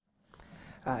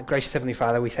Gracious Heavenly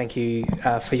Father, we thank you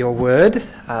for your word.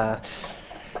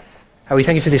 We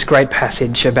thank you for this great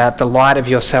passage about the light of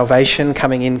your salvation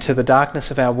coming into the darkness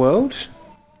of our world.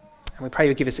 And we pray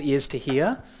you give us ears to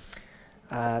hear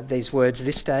these words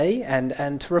this day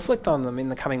and to reflect on them in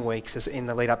the coming weeks as in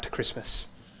the lead up to Christmas.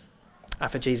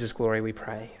 For Jesus' glory we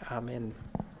pray. Amen.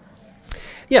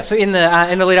 Yeah, so in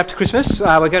the lead up to Christmas,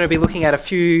 we're going to be looking at a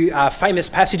few famous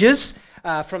passages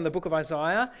from the book of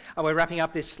Isaiah. We're wrapping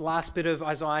up this last bit of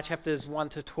Isaiah, chapters 1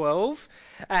 to 12.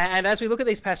 And as we look at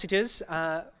these passages,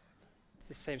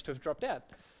 this seems to have dropped out.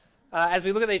 As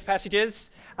we look at these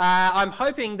passages, I'm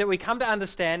hoping that we come to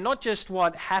understand not just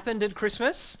what happened at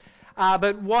Christmas,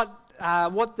 but what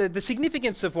the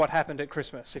significance of what happened at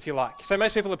Christmas, if you like. So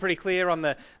most people are pretty clear on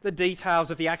the details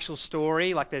of the actual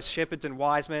story, like there's shepherds and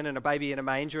wise men and a baby in a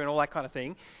manger and all that kind of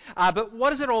thing. But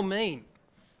what does it all mean?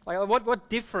 Like, what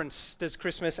difference does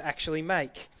Christmas actually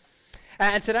make?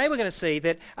 And today we're going to see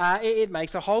that it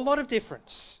makes a whole lot of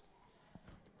difference.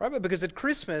 Right? Because at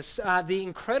Christmas, the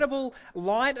incredible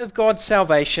light of God's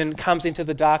salvation comes into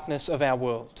the darkness of our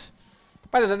world.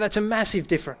 Right? That's a massive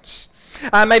difference.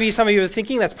 Maybe some of you are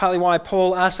thinking that's partly why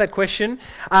Paul asked that question.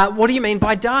 What do you mean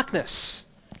by darkness?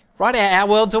 Right? Our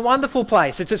world's a wonderful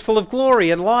place. It's just full of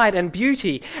glory and light and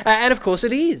beauty. And of course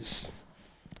it is.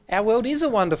 Our world is a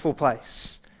wonderful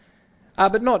place.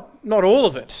 But not all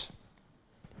of it.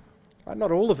 Right?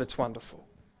 Not all of it's wonderful.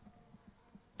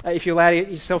 If you allow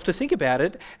yourself to think about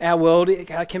it, our world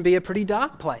can be a pretty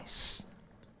dark place.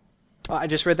 I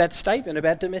just read that statement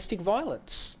about domestic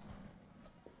violence.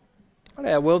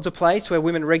 Right? Our world's a place where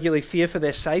women regularly fear for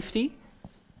their safety,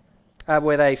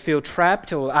 where they feel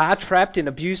trapped or are trapped in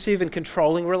abusive and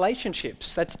controlling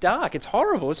relationships. That's dark. It's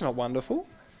horrible. It's not wonderful.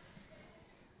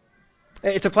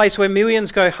 It's a place where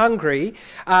millions go hungry,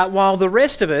 while the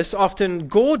rest of us often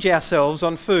gorge ourselves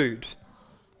on food.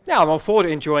 Now, I'm all for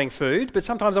enjoying food, but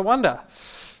sometimes I wonder,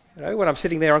 when I'm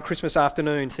sitting there on Christmas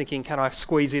afternoon thinking, can I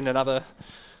squeeze in another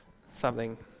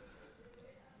something?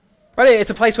 But it's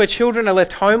a place where children are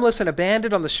left homeless and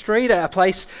abandoned on the street, a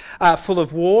place full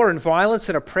of war and violence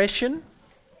and oppression,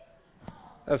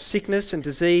 of sickness and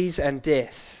disease and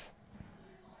death.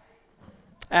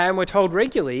 And we're told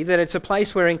regularly that it's a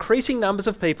place where increasing numbers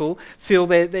of people feel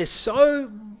there's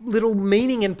so little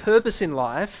meaning and purpose in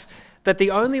life that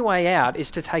the only way out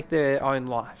is to take their own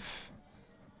life.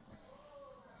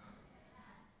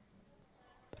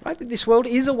 Right? This world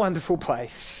is a wonderful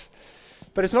place,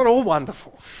 but it's not all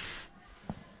wonderful.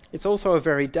 It's also a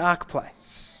very dark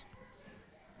place.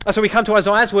 So we come to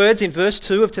Isaiah's words in verse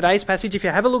 2 of today's passage. If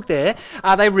you have a look there,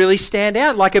 they really stand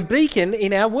out like a beacon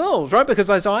in our world, right?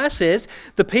 Because Isaiah says,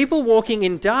 the people walking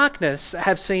in darkness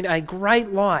have seen a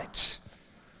great light.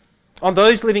 On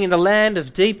those living in the land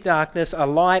of deep darkness, a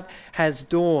light has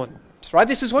dawned. Right?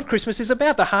 This is what Christmas is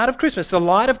about, the heart of Christmas, the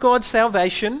light of God's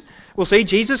salvation. We'll see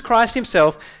Jesus Christ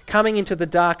himself coming into the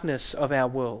darkness of our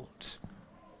world.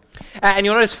 And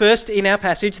you'll notice first in our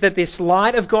passage that this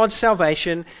light of God's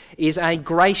salvation is a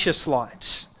gracious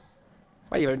light.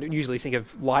 Well, you don't usually think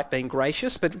of light being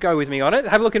gracious, but go with me on it.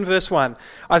 Have a look in verse 1.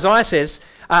 Isaiah says,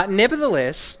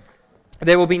 nevertheless,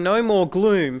 there will be no more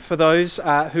gloom for those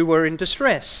who were in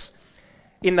distress.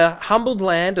 In the humbled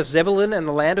land of Zebulun and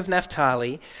the land of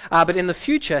Naphtali, but in the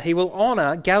future he will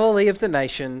honour Galilee of the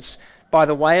nations by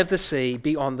the way of the sea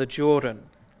beyond the Jordan.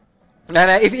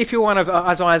 Now, if you're one of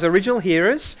Isaiah's original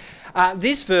hearers,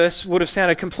 this verse would have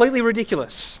sounded completely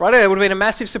ridiculous, right? It would have been a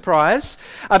massive surprise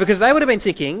because they would have been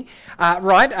thinking,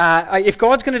 if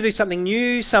God's going to do something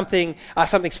new, something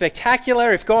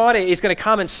spectacular, if God is going to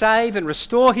come and save and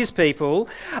restore his people,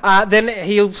 then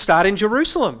he'll start in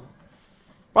Jerusalem.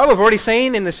 Right, we've already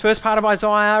seen in this first part of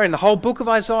Isaiah, in the whole book of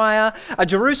Isaiah,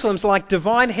 Jerusalem's like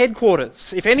divine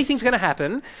headquarters. If anything's going to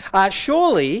happen,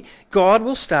 surely God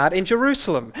will start in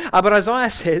Jerusalem. But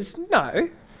Isaiah says, no.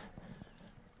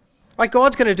 Like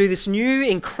God's going to do this new,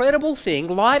 incredible thing,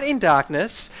 light in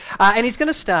darkness, and he's going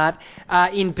to start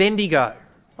in Bendigo.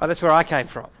 Right, that's where I came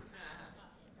from.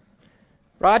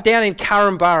 Right, down in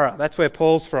Karambara, that's where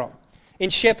Paul's from. In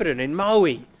Shepparton, in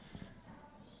Maui.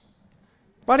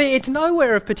 But it's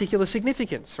nowhere of particular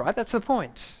significance, right? That's the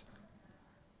point.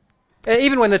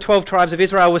 Even when the 12 tribes of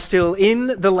Israel were still in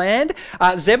the land,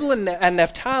 Zebulun and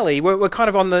Naphtali were kind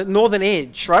of on the northern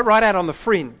edge, right out on the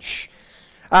fringe.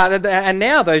 And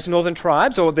now those northern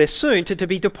tribes, or they're soon to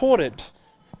be deported.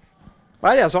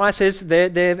 Right? Isaiah says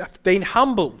they've been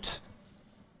humbled.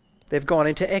 They've gone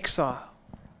into exile.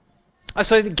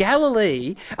 So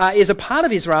Galilee is a part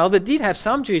of Israel that did have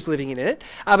some Jews living in it,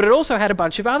 but it also had a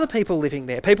bunch of other people living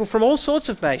there, people from all sorts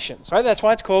of nations. Right? That's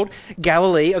why it's called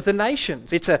Galilee of the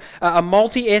nations. It's a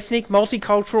multi-ethnic,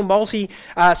 multicultural,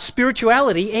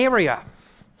 multi-spirituality area.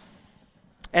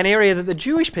 An area that the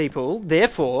Jewish people,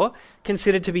 therefore,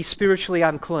 considered to be spiritually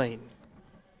unclean.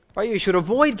 Right? You should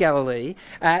avoid Galilee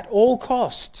at all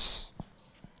costs.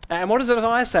 And what does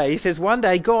Isaiah say? He says, one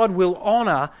day God will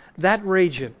honour that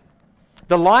region.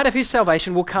 The light of his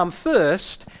salvation will come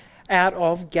first out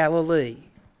of Galilee.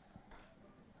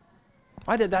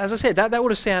 As I said, that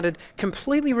would have sounded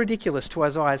completely ridiculous to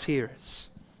Isaiah's hearers.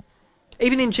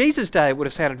 Even in Jesus' day, it would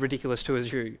have sounded ridiculous to a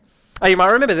Jew. You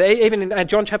might remember that even in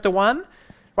John chapter 1,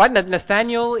 right?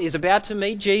 Nathanael is about to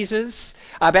meet Jesus,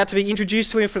 about to be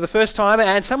introduced to him for the first time,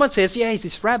 and someone says, yeah, he's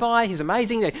this rabbi, he's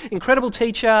amazing, incredible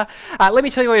teacher. Let me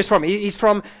tell you where he's from. He's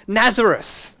from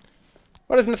Nazareth.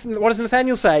 What does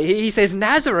Nathanael say? He says,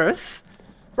 Nazareth?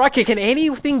 Right, can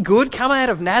anything good come out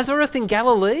of Nazareth in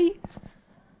Galilee?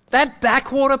 That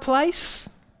backwater place?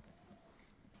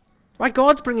 Right,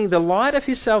 God's bringing the light of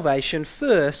his salvation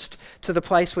first to the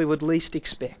place we would least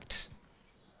expect.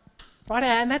 Right,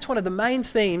 and that's one of the main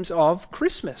themes of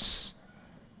Christmas,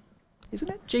 isn't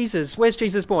it? Jesus, where's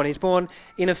Jesus born? He's born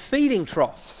in a feeding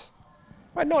trough,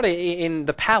 right? Not in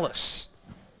the palace,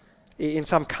 in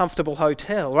some comfortable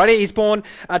hotel, right? He's born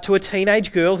to a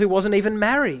teenage girl who wasn't even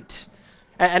married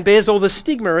and bears all the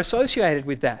stigma associated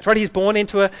with that, right? He's born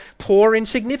into a poor,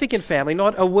 insignificant family,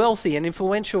 not a wealthy and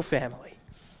influential family.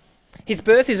 His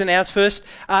birth is announced first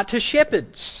to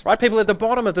shepherds, right? People at the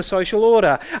bottom of the social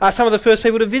order. Some of the first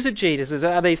people to visit Jesus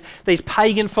are these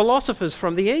pagan philosophers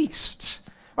from the East,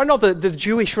 right? Not the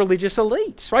Jewish religious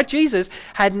elites, right? Jesus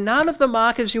had none of the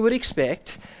markers you would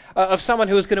expect of someone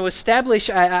who was going to establish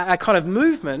a kind of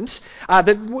movement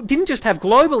that didn't just have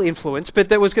global influence, but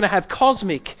that was going to have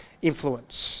cosmic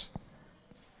influence.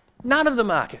 None of the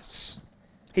markers.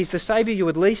 He's the saviour you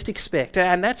would least expect,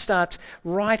 and that starts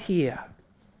right here,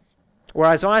 where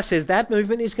Isaiah says that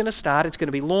movement is going to start, it's going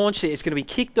to be launched, it's going to be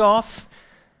kicked off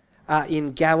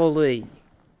in Galilee,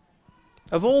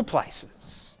 of all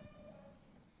places.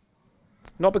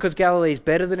 Not because Galilee is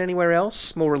better than anywhere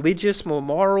else, more religious, more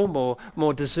moral,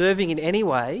 more deserving in any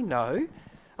way, no.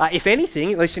 If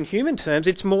anything, at least in human terms,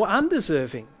 it's more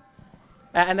undeserving.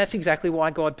 And that's exactly why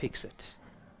God picks it.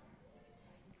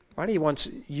 Right? He wants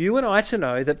you and I to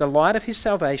know that the light of his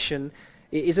salvation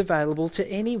is available to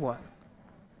anyone.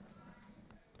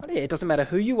 Right? It doesn't matter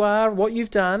who you are, what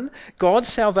you've done. God's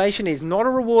salvation is not a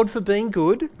reward for being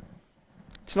good.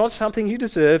 It's not something you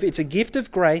deserve. It's a gift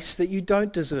of grace that you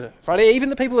don't deserve. Right? Even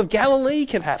the people of Galilee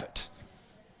can have it.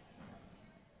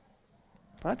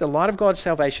 Right? The light of God's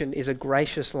salvation is a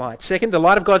gracious light. Second, the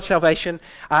light of God's salvation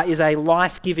is a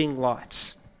life-giving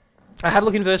light. Have a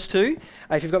look in verse 2.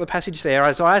 If you've got the passage there,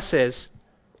 Isaiah says,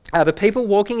 the people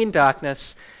walking in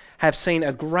darkness have seen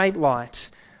a great light.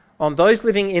 On those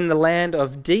living in the land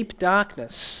of deep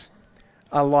darkness,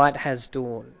 a light has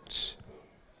dawned.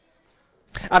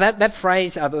 That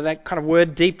phrase, that kind of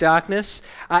word, deep darkness,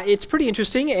 it's pretty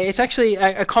interesting. It's actually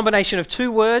a combination of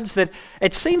two words that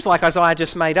it seems like Isaiah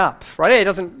just made up, right? It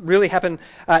doesn't really happen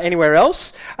anywhere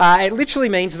else. It literally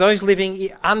means those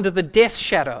living under the death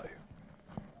shadow.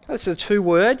 That's the two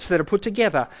words that are put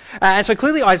together. And so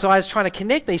clearly Isaiah is trying to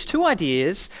connect these two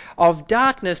ideas of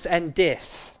darkness and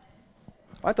death.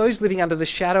 Right? Those living under the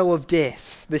shadow of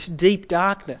death, this deep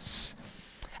darkness.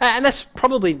 And that's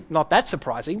probably not that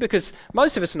surprising because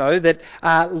most of us know that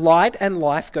light and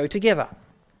life go together.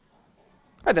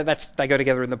 They go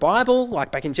together in the Bible,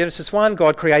 like back in Genesis 1,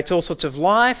 God creates all sorts of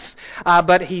life,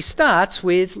 but he starts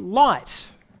with light,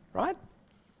 right?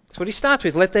 That's what he starts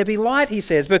with. Let there be light, he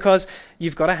says, because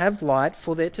you've got to have light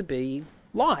for there to be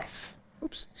life.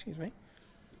 Oops, excuse me.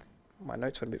 My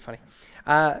notes went a bit funny.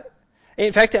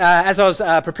 In fact, as I was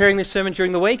preparing this sermon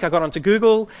during the week, I got onto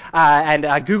Google and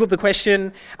Googled the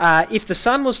question, if the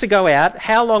sun was to go out,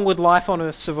 how long would life on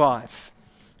Earth survive?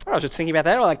 I was just thinking about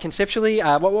that, like conceptually,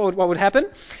 what would happen?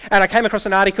 And I came across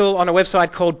an article on a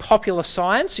website called Popular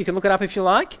Science. You can look it up if you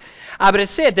like. But it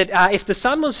said that if the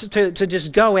sun was to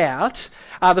just go out,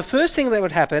 the first thing that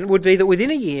would happen would be that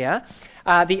within a year,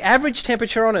 the average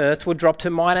temperature on Earth would drop to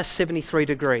minus 73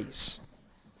 degrees.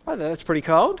 Well, that's pretty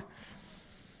cold.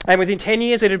 And within 10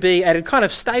 years, it'd kind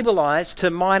of stabilise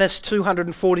to minus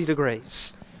 240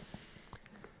 degrees.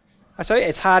 So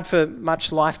it's hard for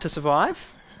much life to survive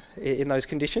in those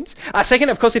conditions. Second,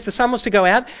 of course, if the sun was to go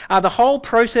out, the whole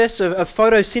process of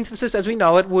photosynthesis as we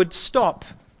know it would stop.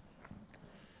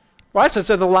 Right,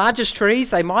 so the largest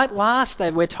trees, they might last,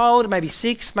 we're told, maybe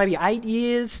 6, maybe 8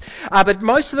 years, but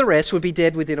most of the rest would be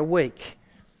dead within a week.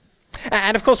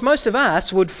 And of course, most of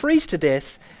us would freeze to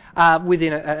death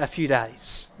within a few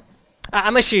days.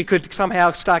 Unless you could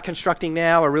somehow start constructing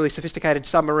now a really sophisticated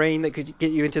submarine that could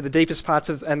get you into the deepest parts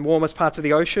and warmest parts of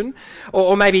the ocean,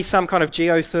 or maybe some kind of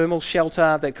geothermal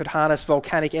shelter that could harness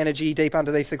volcanic energy deep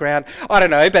underneath the ground. I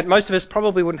don't know, but most of us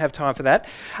probably wouldn't have time for that,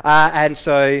 and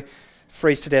so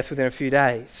freeze to death within a few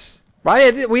days.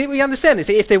 Right? We understand this.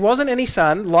 If there wasn't any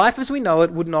sun, life as we know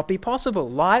it would not be possible.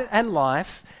 Light and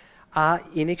life are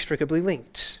inextricably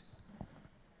linked.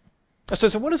 So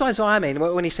what does Isaiah mean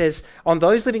when he says, on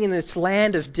those living in this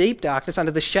land of deep darkness,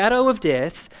 under the shadow of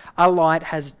death, a light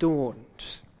has dawned?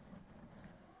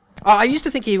 I used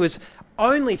to think he was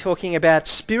only talking about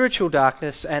spiritual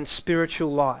darkness and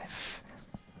spiritual life.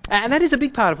 And that is a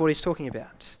big part of what he's talking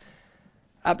about.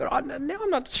 But now I'm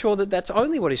not sure that that's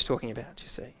only what he's talking about, you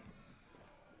see.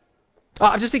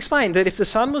 I've just explained that if the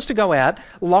sun was to go out,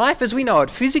 life as we know it,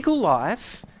 physical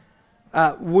life,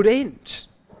 would end.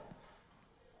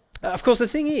 Of course, the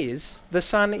thing is, the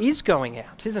sun is going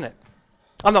out, isn't it?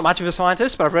 I'm not much of a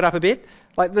scientist, but I've read up a bit.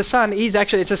 Like, the sun is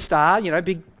actually, it's a star,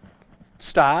 big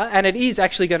star, and it is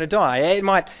actually going to die. It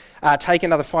might take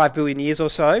another 5 billion years or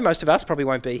so. Most of us probably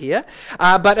won't be here.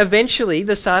 But eventually,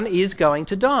 the sun is going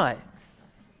to die.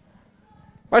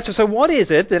 Right, so what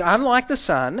is it that, unlike the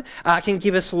sun, can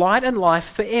give us light and life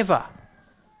forever?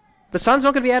 The sun's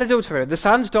not going to be able to do it forever. The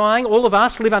sun's dying. All of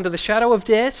us live under the shadow of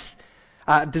death.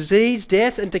 Disease,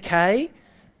 death and decay.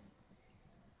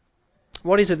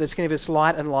 What is it that's going to give us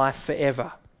light and life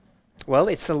forever? Well,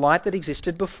 it's the light that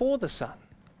existed before the sun.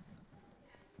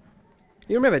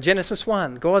 You remember Genesis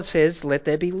 1, God says, let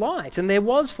there be light, and there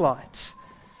was light.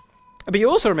 But you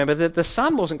also remember that the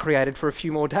sun wasn't created for a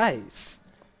few more days.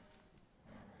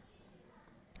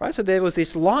 Right? So there was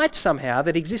this light somehow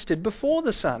that existed before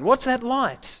the sun. What's that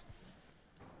light?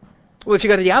 Well, if you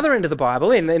go to the other end of the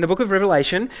Bible, in the book of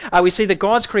Revelation, we see that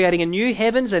God's creating a new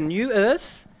heavens and new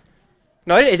earth.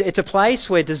 No, it's a place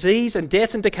where disease and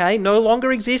death and decay no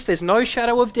longer exist. There's no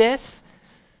shadow of death.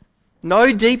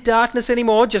 No deep darkness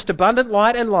anymore, just abundant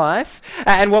light and life.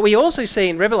 And what we also see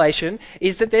in Revelation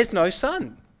is that there's no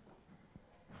sun.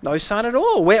 No sun at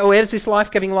all. Where does this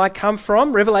life-giving light come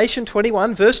from? Revelation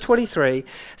 21, verse 23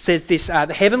 says this,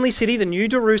 the heavenly city, the New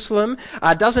Jerusalem,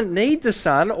 doesn't need the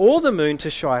sun or the moon to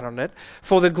shine on it,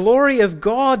 for the glory of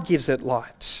God gives it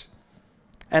light,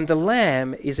 and the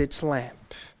Lamb is its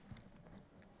lamp.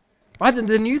 Right?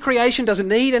 The new creation doesn't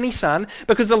need any sun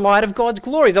because the light of God's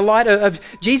glory, the light of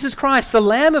Jesus Christ, the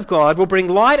Lamb of God, will bring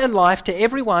light and life to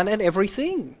everyone and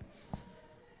everything.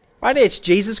 Right? It's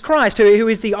Jesus Christ who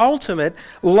is the ultimate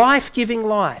life-giving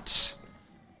light.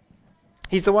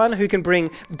 He's the one who can bring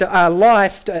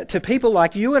life to people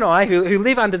like you and I who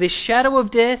live under this shadow of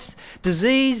death,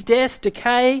 disease, death,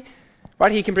 decay.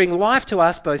 Right? He can bring life to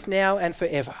us both now and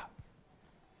forever.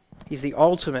 He's the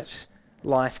ultimate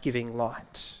life-giving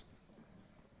light.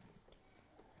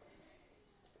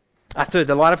 Third,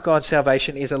 the light of God's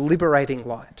salvation is a liberating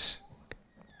light.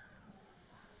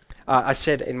 I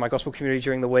said in my gospel community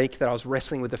during the week that I was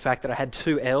wrestling with the fact that I had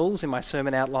 2 L's in my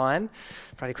sermon outline.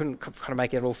 Probably couldn't kind of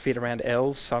make it all fit around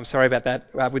L's, so I'm sorry about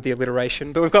that with the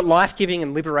alliteration. But we've got life-giving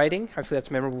and liberating. Hopefully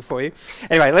that's memorable for you.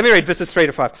 Anyway, let me read verses 3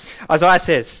 to 5. Isaiah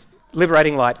says,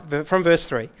 liberating light, from verse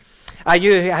 3.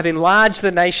 You have enlarged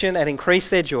the nation and increased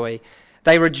their joy.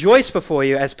 They rejoice before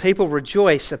you as people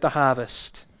rejoice at the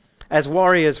harvest, as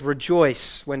warriors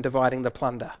rejoice when dividing the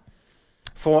plunder.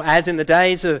 For as in the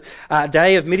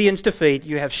day of Midian's defeat,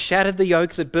 you have shattered the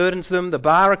yoke that burdens them, the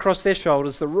bar across their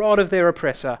shoulders, the rod of their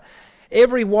oppressor.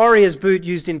 Every warrior's boot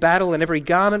used in battle and every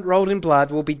garment rolled in blood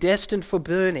will be destined for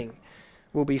burning,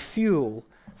 will be fuel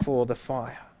for the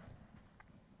fire.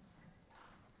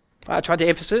 I tried to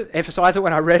emphasize it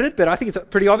when I read it, but I think it's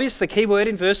pretty obvious. The key word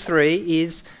in verse 3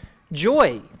 is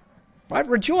joy. Right?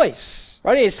 Rejoice.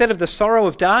 Right? Instead of the sorrow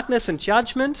of darkness and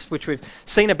judgment, which we've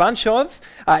seen a bunch of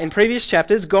in previous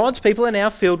chapters, God's people are now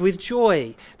filled with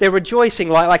joy. They're rejoicing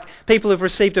like people who've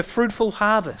received a fruitful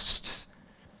harvest,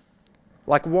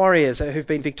 like warriors who've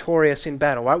been victorious in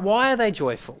battle. Right? Why are they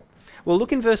joyful? Well,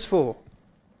 look in verse 4.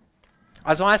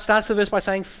 Isaiah starts the verse by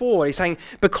saying for. He's saying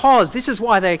because, this is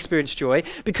why they experience joy,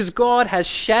 because God has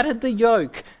shattered the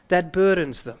yoke that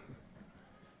burdens them.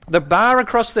 The bar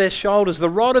across their shoulders, the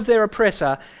rod of their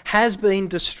oppressor, has been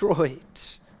destroyed.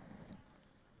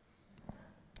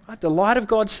 Right? The light of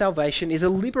God's salvation is a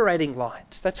liberating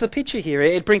light. That's the picture here.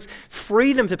 It brings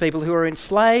freedom to people who are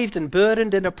enslaved and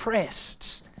burdened and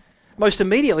oppressed. Most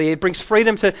immediately, it brings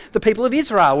freedom to the people of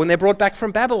Israel when they're brought back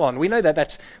from Babylon. We know that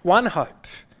that's one hope.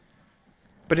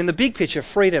 but in the big picture,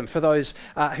 freedom for those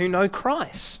who know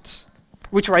Christ.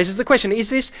 Which raises the question, is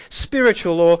this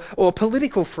spiritual or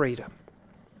political freedom?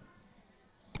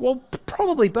 Well,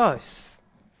 probably both.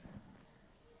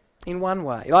 In one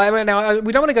way. Now,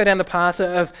 we don't want to go down the path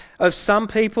of some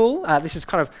people. This is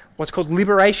kind of what's called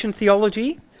liberation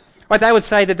theology. Right, they would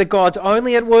say that the God's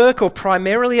only at work or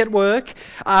primarily at work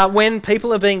when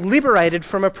people are being liberated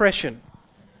from oppression.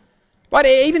 Right,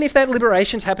 even if that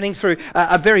liberation's happening through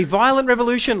a very violent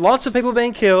revolution, lots of people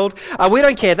being killed, we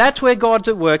don't care. That's where God's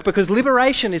at work because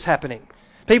liberation is happening.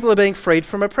 People are being freed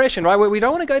from oppression. Right, we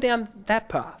don't want to go down that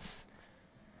path.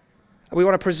 We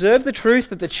want to preserve the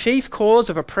truth that the chief cause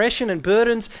of oppression and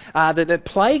burdens that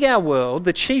plague our world,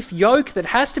 the chief yoke that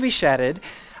has to be shattered,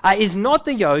 is not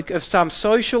the yoke of some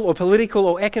social or political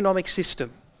or economic system.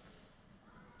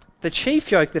 The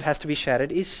chief yoke that has to be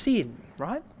shattered is sin,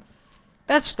 right?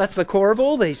 That's the core of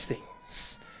all these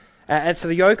things. And so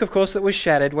the yoke, of course, that was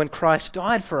shattered when Christ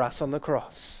died for us on the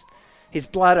cross. His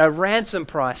blood, a ransom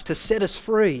price to set us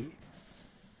free.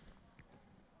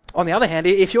 On the other hand,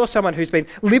 if you're someone who's been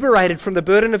liberated from the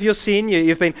burden of your sin,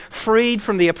 you've been freed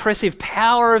from the oppressive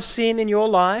power of sin in your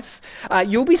life,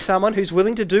 you'll be someone who's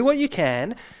willing to do what you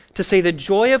can to see the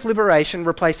joy of liberation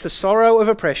replace the sorrow of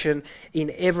oppression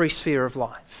in every sphere of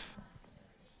life.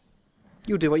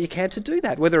 You'll do what you can to do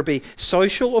that, whether it be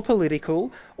social or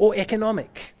political or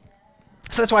economic.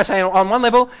 So that's why I say on one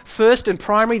level, first and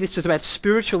primary, this is about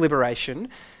spiritual liberation,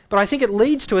 but I think it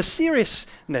leads to a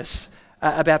seriousness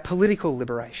about political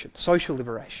liberation, social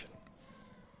liberation.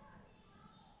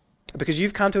 Because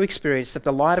you've come to experience that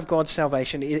the light of God's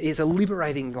salvation is a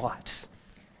liberating light.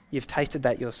 You've tasted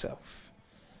that yourself.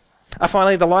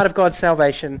 Finally, the light of God's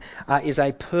salvation is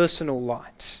a personal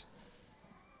light.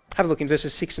 Have a look in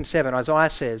verses 6 and 7. Isaiah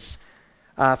says,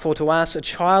 "For to us a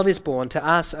child is born, to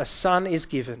us a son is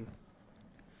given,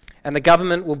 and the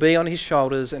government will be on his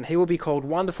shoulders, and he will be called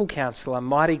Wonderful Counselor,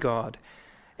 Mighty God,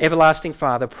 Everlasting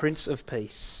Father, Prince of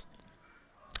Peace.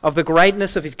 Of the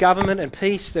greatness of his government and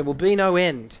peace there will be no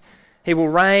end. He will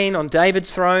reign on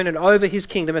David's throne and over his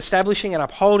kingdom, establishing and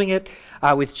upholding it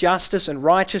with justice and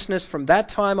righteousness from that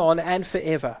time on and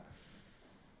forever.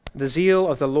 The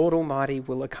zeal of the Lord Almighty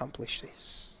will accomplish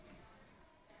this."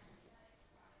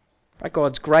 Right,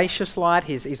 God's gracious light,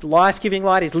 his life-giving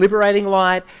light, his liberating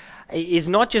light, is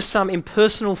not just some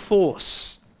impersonal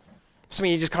force,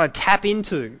 something you just kind of tap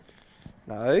into.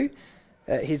 No,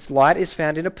 his light is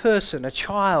found in a person, a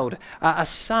child, a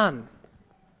son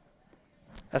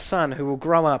who will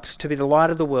grow up to be the light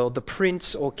of the world, the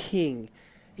prince or king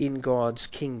in God's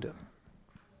kingdom.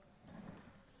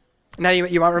 Now,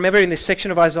 you might remember in this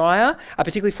section of Isaiah,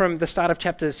 particularly from the start of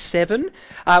chapter 7,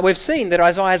 we've seen that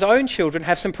Isaiah's own children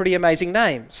have some pretty amazing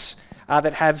names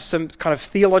that have some kind of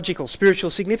theological, spiritual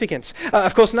significance.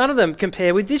 Of course, none of them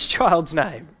compare with this child's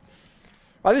name.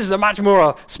 Right, this is a much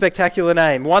more spectacular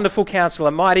name. Wonderful Counselor,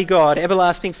 Mighty God,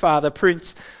 Everlasting Father,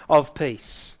 Prince of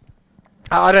Peace.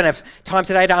 I don't have time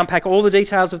today to unpack all the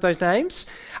details of those names,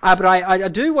 but I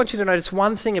do want you to notice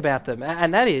one thing about them,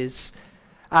 and that is,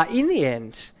 in the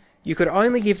end, you could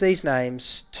only give these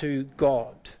names to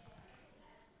God.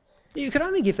 You could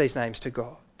only give these names to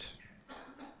God.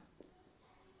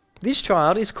 This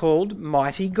child is called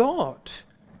Mighty God.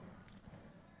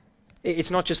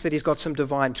 It's not just that he's got some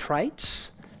divine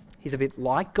traits. He's a bit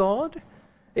like God.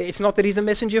 It's not that he's a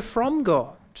messenger from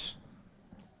God.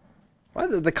 Right?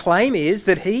 The claim is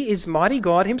that he is mighty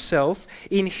God himself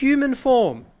in human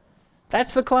form.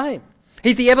 That's the claim.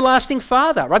 He's the everlasting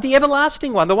Father, right? The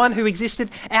everlasting one, the one who existed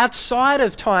outside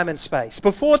of time and space,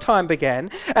 before time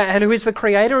began, and who is the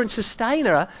creator and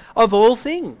sustainer of all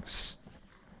things.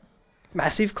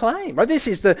 Massive claim, right? This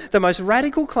is the most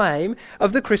radical claim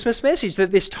of the Christmas message,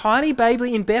 that this tiny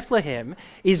baby in Bethlehem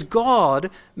is God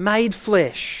made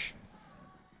flesh.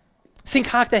 Think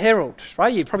Hark the Herald,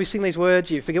 right? You've probably seen these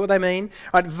words, you forget what they mean.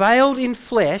 Right? Veiled in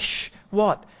flesh,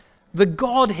 what? The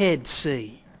Godhead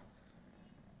see.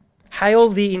 Hail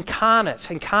the incarnate.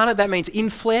 Incarnate, that means in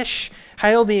flesh.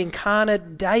 Hail the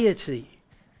incarnate deity.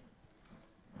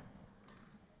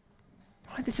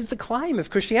 Right, this is the claim of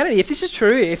Christianity. If this is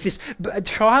true, if this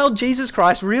child Jesus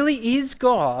Christ really is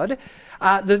God,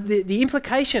 the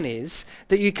implication is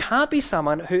that you can't be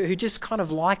someone who just kind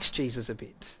of likes Jesus a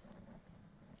bit.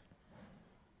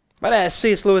 But as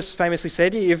C.S. Lewis famously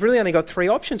said, you've really only got three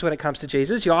options when it comes to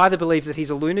Jesus. You either believe that he's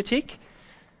a lunatic,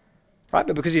 right,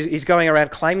 but because he's going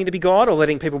around claiming to be God or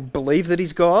letting people believe that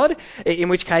he's God, in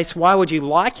which case, why would you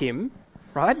like him,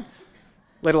 right,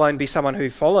 let alone be someone who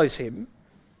follows him?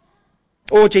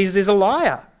 Or Jesus is a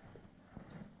liar.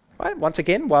 Right? Once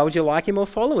again, why would you like him or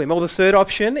follow him? Or the third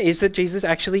option is that Jesus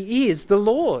actually is the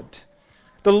Lord.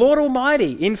 The Lord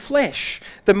Almighty in flesh,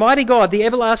 the mighty God, the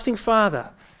everlasting Father.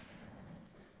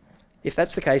 If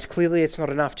that's the case, clearly it's not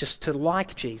enough just to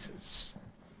like Jesus,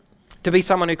 to be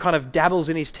someone who kind of dabbles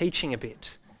in his teaching a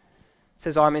bit.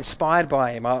 Says, I'm inspired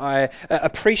by him. I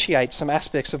appreciate some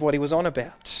aspects of what he was on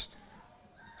about.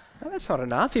 No, that's not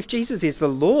enough. If Jesus is the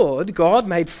Lord, God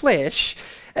made flesh,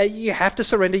 you have to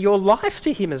surrender your life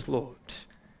to him as Lord.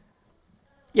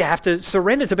 You have to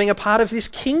surrender to being a part of this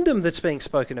kingdom that's being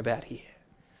spoken about here.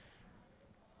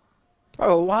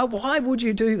 Oh, why would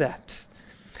you do that?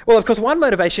 Well, of course, one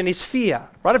motivation is fear,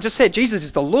 right? I've just said Jesus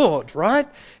is the Lord, right?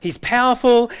 He's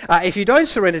powerful. If you don't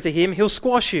surrender to him, he'll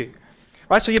squash you,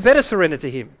 right? So you better surrender to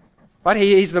him, right?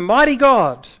 He's the mighty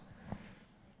God.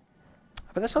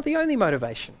 But that's not the only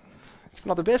motivation. It's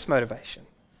not the best motivation.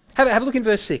 Have a look in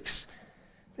verse 6.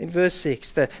 In verse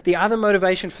 6, the other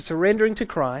motivation for surrendering to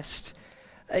Christ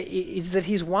is that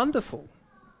he's wonderful.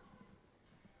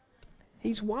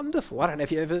 He's wonderful. I don't know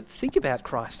if you ever think about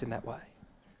Christ in that way.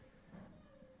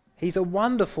 He's a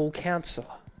wonderful counselor.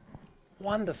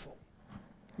 Wonderful.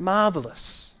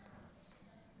 Marvellous.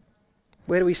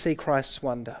 Where do we see Christ's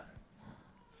wonder?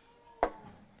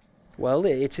 Well,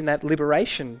 it's in that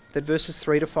liberation that verses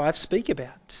 3 to 5 speak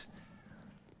about.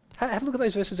 Have a look at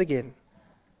those verses again.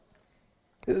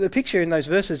 The picture in those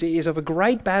verses is of a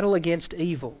great battle against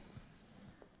evil.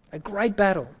 A great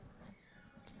battle.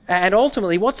 And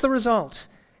ultimately, what's the result?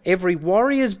 Every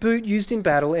warrior's boot used in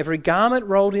battle, every garment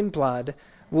rolled in blood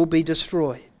will be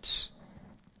destroyed.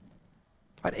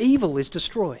 Right? Evil is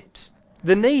destroyed.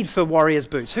 The need for warrior's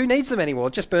boots, who needs them anymore?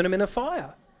 Just burn them in a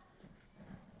fire.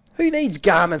 Who needs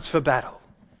garments for battle?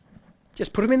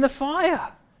 Just put them in the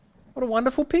fire. What a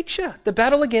wonderful picture. The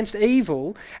battle against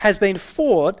evil has been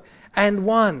fought and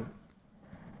won.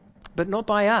 But not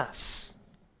by us.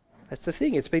 That's the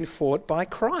thing. It's been fought by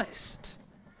Christ,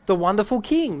 the wonderful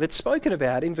King that's spoken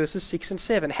about in verses 6 and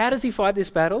 7. How does he fight this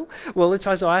battle? Well, it's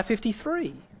Isaiah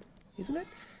 53, isn't it?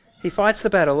 He fights the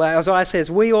battle. Isaiah says,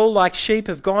 we all like sheep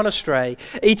have gone astray.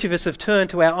 Each of us have turned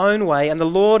to our own way, and the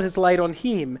Lord has laid on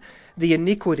him the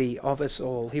iniquity of us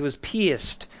all. He was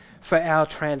pierced for our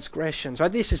transgressions.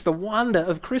 Right? This is the wonder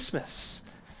of Christmas.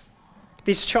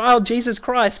 This child, Jesus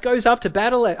Christ, grows up to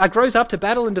battle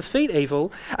and defeat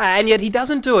evil, and yet he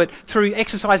doesn't do it through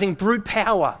exercising brute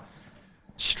power,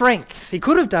 strength. He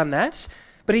could have done that,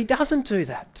 but he doesn't do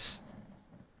that.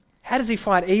 How does he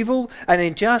fight evil and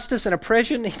injustice and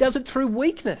oppression? He does it through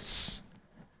weakness.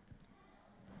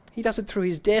 He does it through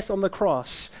his death on the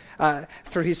cross,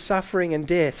 through his suffering and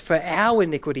death for our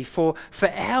iniquity, for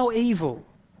our evil.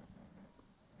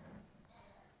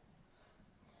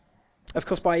 Of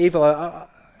course, by evil,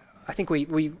 I think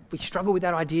we struggle with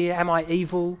that idea. Am I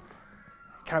evil?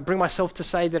 Can I bring myself to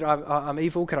say that I'm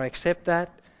evil? Can I accept that?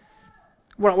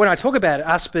 When I talk about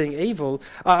us being evil,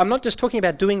 I'm not just talking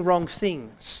about doing wrong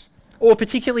things, or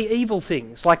particularly evil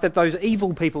things, like that those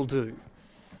evil people do.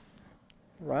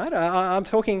 Right? I'm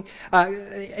talking,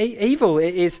 evil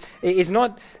is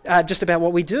not just about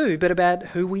what we do, but about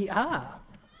who we are.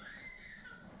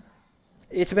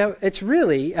 It's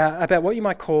really about what you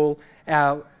might call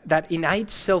that innate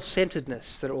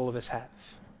self-centeredness that all of us have.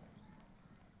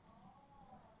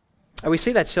 And we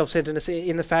see that self-centeredness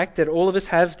in the fact that all of us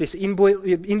have this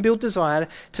inbuilt desire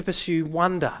to pursue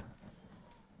wonder.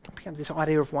 It becomes this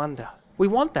idea of wonder. We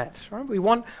want that, right? We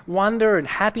want wonder and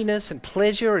happiness and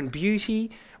pleasure and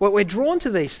beauty. We're drawn to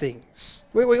these things.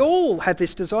 We all have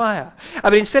this desire.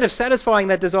 But instead of satisfying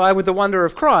that desire with the wonder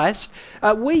of Christ,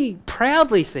 we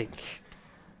proudly think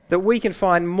that we can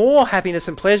find more happiness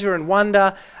and pleasure and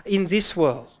wonder in this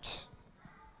world.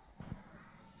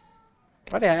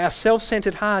 Right? Our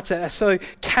self-centered hearts are so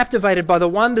captivated by the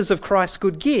wonders of Christ's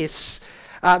good gifts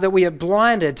that we are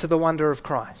blinded to the wonder of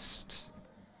Christ,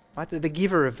 right? The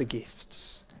giver of the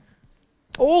gifts.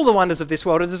 All the wonders of this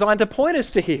world are designed to point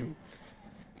us to him.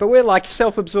 But we're like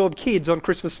self-absorbed kids on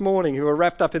Christmas morning who are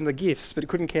wrapped up in the gifts but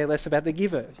couldn't care less about the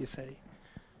giver, you see.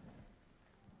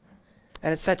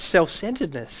 And it's that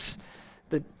self-centeredness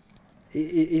that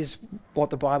is what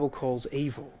the Bible calls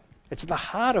evil. It's at the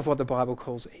heart of what the Bible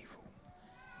calls evil.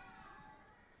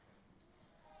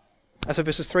 And so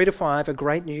verses 3 to 5 are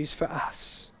great news for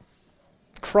us.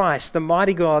 Christ, the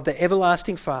mighty God, the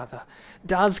everlasting Father,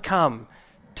 does come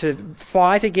to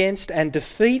fight against and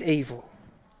defeat evil.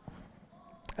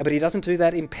 But he doesn't do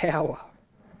that in power.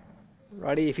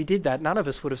 Right? If he did that, none of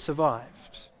us would have survived.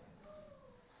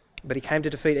 But he came to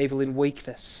defeat evil in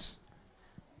weakness.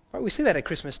 Right? We see that at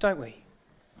Christmas, don't we?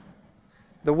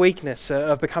 The weakness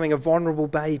of becoming a vulnerable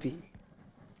baby.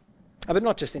 But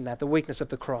not just in that, the weakness of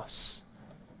the cross.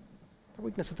 The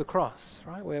weakness of the cross,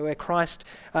 right? Where Christ,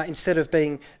 instead of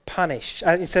being punished,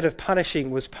 instead of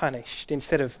punishing, was punished.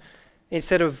 Instead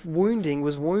of wounding,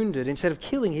 was wounded. Instead of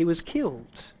killing, he was killed.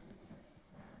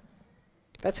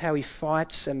 That's how he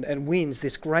fights and wins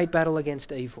this great battle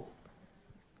against evil.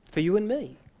 For you and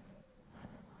me.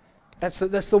 That's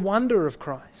the wonder of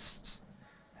Christ.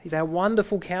 He's our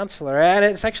wonderful counsellor. And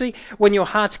it's actually when your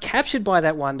heart's captured by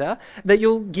that wonder that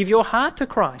you'll give your heart to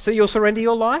Christ, that you'll surrender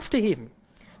your life to him.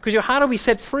 Because your heart will be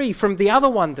set free from the other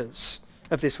wonders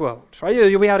of this world. Right?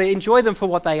 You'll be able to enjoy them for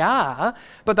what they are,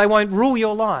 but they won't rule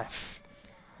your life.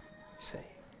 See?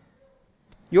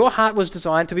 Your heart was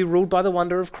designed to be ruled by the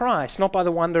wonder of Christ, not by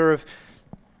the wonder of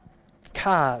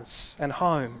cars and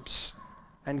homes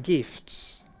and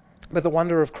gifts, but the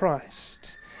wonder of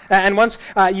Christ. And once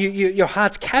your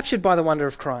heart's captured by the wonder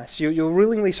of Christ, you'll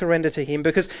willingly surrender to him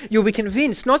because you'll be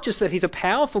convinced not just that he's a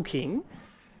powerful king,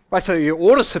 right, so you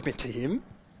ought to submit to him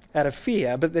out of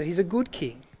fear, but that he's a good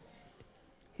king.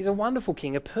 He's a wonderful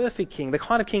king, a perfect king, the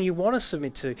kind of king you want to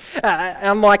submit to.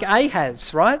 Unlike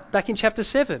Ahaz, right, back in chapter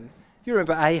 7. You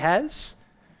remember Ahaz?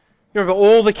 You remember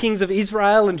all the kings of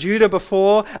Israel and Judah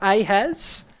before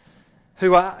Ahaz,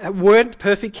 who weren't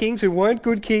perfect kings, who weren't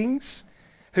good kings,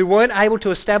 who weren't able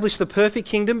to establish the perfect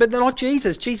kingdom, but they're not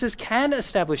Jesus. Jesus can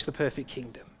establish the perfect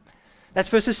kingdom. That's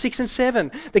verses 6 and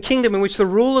 7. The kingdom in which the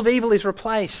rule of evil is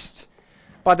replaced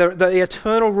by the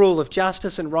eternal rule of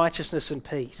justice and righteousness and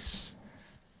peace.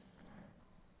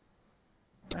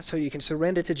 So you can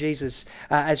surrender to Jesus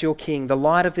as your king, the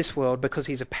light of this world, because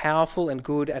he's a powerful and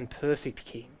good and perfect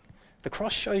king. The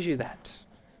cross shows you that.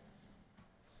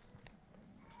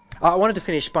 I wanted to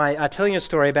finish by telling you a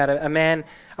story about a man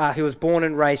who was born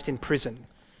and raised in prison.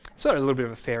 It's sort of a little bit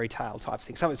of a fairy tale type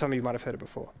thing. Some of you might have heard it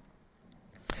before.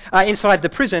 Inside the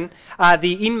prison,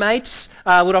 the inmates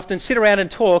would often sit around and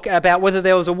talk about whether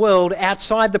there was a world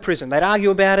outside the prison. They'd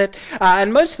argue about it,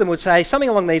 and most of them would say something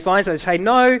along these lines. They'd say,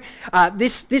 no,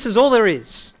 this is all there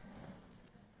is.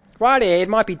 Right, it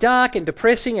might be dark and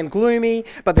depressing and gloomy,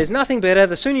 but there's nothing better.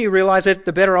 The sooner you realise it,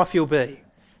 the better off you'll be.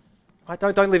 Right?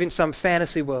 Don't live in some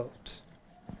fantasy world.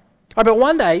 But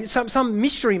one day, some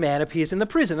mystery man appears in the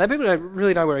prison. People don't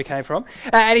really know where he came from.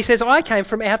 And he says, I came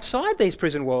from outside these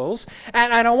prison walls,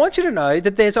 and I want you to know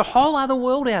that there's a whole other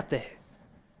world out there.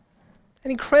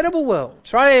 An incredible world,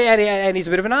 right? And he's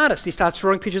a bit of an artist. He starts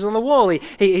drawing pictures on the wall.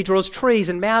 He draws trees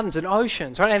and mountains and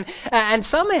oceans, right? And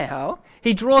somehow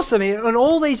he draws them in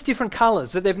all these different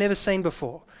colours that they've never seen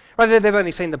before. Right? They've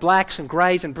only seen the blacks and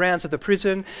greys and browns of the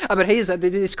prison, but here's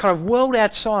this kind of world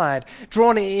outside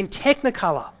drawn in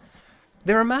technicolour.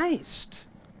 They're amazed.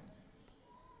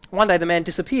 One day the man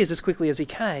disappears as quickly as he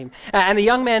came, and the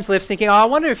young man's left thinking, I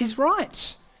wonder if he's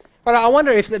right. I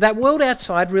wonder if that world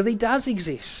outside really does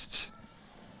exist.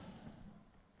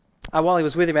 While he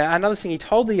was with him, another thing he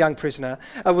told the young prisoner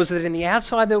was that in the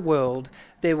outside the world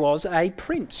there was a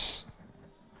prince.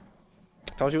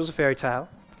 I told you it was a fairy tale,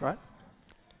 right?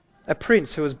 A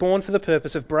prince who was born for the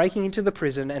purpose of breaking into the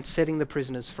prison and setting the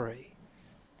prisoners free.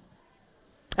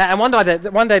 And one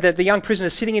day the young prisoner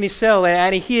is sitting in his cell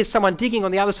and he hears someone digging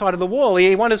on the other side of the wall.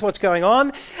 He wonders what's going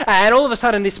on, and all of a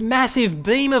sudden this massive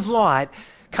beam of light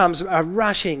comes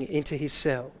rushing into his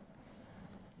cell.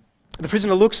 The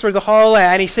prisoner looks through the hole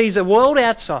and he sees a world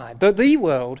outside, the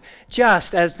world,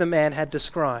 just as the man had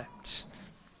described.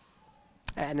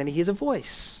 And then he hears a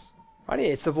voice. Right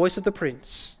here, it's the voice of the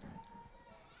prince,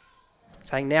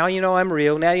 saying, now you know I'm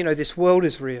real, now you know this world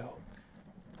is real.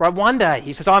 Right, one day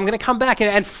he says, I'm going to come back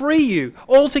and free you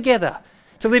altogether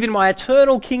to live in my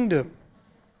eternal kingdom.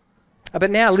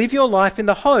 But now live your life in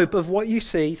the hope of what you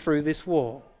see through this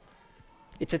wall.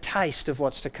 It's a taste of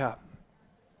what's to come.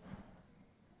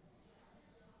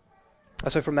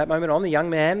 So from that moment on, the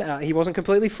young man, he wasn't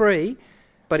completely free,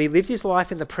 but he lived his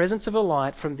life in the presence of a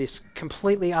light from this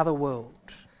completely other world.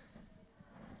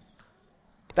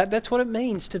 That's what it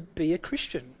means to be a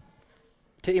Christian.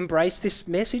 To embrace this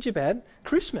message about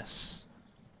Christmas.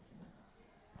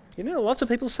 You know, lots of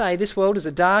people say this world is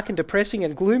a dark and depressing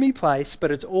and gloomy place,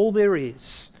 but it's all there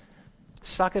is.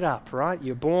 Suck it up, right?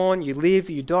 You're born, you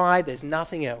live, you die, there's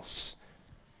nothing else.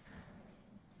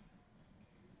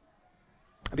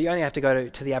 But you only have to go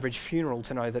to the average funeral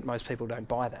to know that most people don't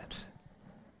buy that.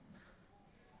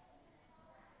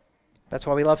 That's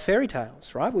why we love fairy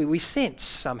tales, right? We sense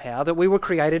somehow that we were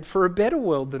created for a better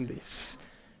world than this.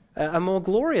 A more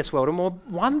glorious world, a more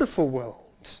wonderful world.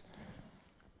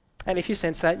 And if you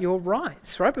sense that, you're right?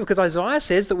 Because Isaiah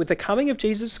says that with the coming of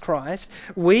Jesus Christ,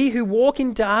 we who walk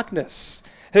in darkness,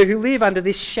 who live under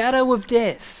this shadow of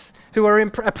death, who are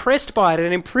oppressed by it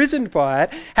and imprisoned by it,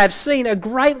 have seen a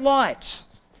great light.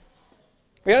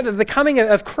 The coming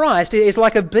of Christ is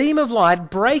like a beam of light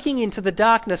breaking into the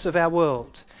darkness of our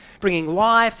world, bringing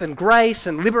life and grace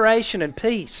and liberation and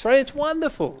peace. Right? It's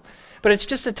wonderful. But it's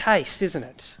just a taste, isn't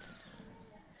it?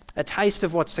 A taste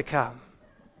of what's to come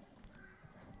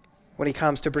when he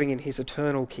comes to bring in his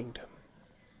eternal kingdom.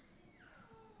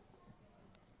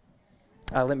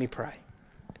 Let me pray.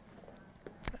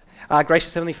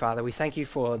 Gracious Heavenly Father, we thank you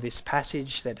for this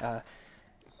passage that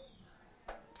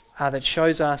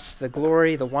shows us the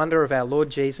glory, the wonder of our Lord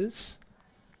Jesus,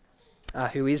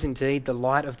 who is indeed the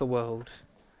light of the world.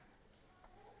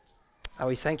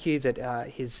 We thank you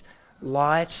that his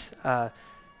light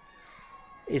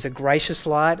is a gracious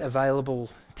light available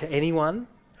to anyone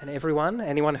and everyone,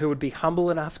 anyone who would be humble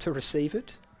enough to receive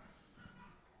it.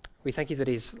 We thank you that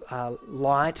his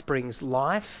light brings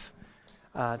life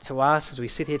to us as we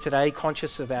sit here today,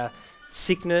 conscious of our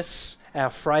sickness, our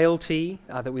frailty,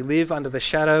 that we live under the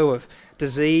shadow of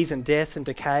disease and death and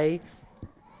decay.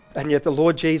 And yet the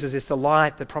Lord Jesus is the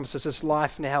light that promises us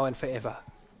life now and forever.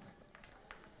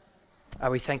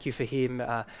 We thank you for him,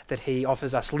 that he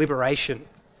offers us liberation,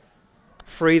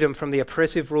 freedom from the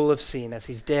oppressive rule of sin, as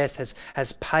his death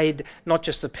has paid not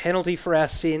just the penalty for our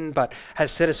sin, but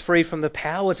has set us free from the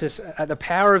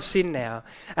power of sin now,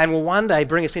 and will one day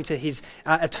bring us into his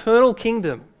eternal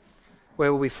kingdom,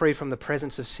 where we'll be free from the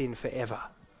presence of sin forever.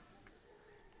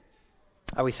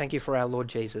 We thank you for our Lord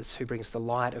Jesus, who brings the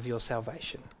light of your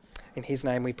salvation. In his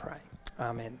name we pray.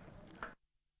 Amen.